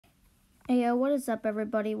Hey yo, what is up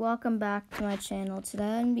everybody? Welcome back to my channel. Today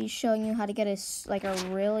I'm going to be showing you how to get a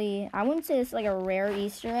really, I wouldn't say it's like a rare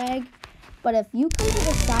Easter egg, but if you come to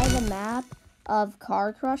the side of the map of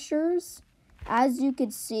Car Crushers, as you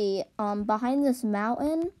could see, behind this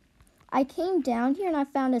mountain, I came down here and I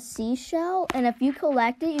found a seashell, and if you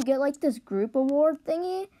collect it, you get like this group award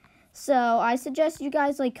thingy. So I suggest you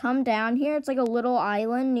guys like come down here. It's like a little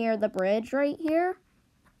island near the bridge right here.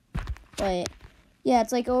 Wait. Yeah,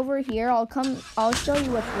 it's like over here. I'll show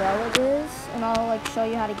you which row it is, and I'll like show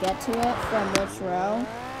you how to get to it from which row.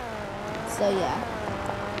 So yeah,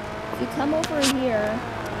 if you come over here,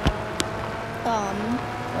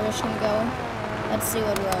 we're just gonna go, let's see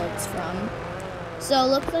what row it's from. So it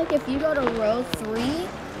looks like if you go to row 3,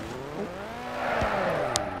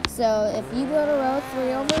 so if you go to row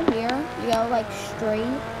 3 over here, you go like straight,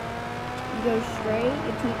 you go straight,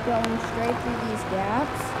 you keep going straight through these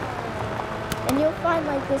gaps. And you'll find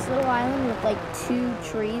like this little island with like 2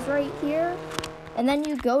 trees right here. And then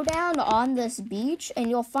you go down on this beach and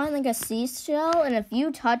you'll find like a seashell. And if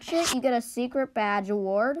you touch it, you get a secret badge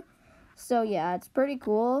award. So yeah, it's pretty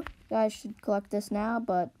cool. You guys should collect this now.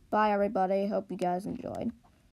 But bye everybody. Hope you guys enjoyed.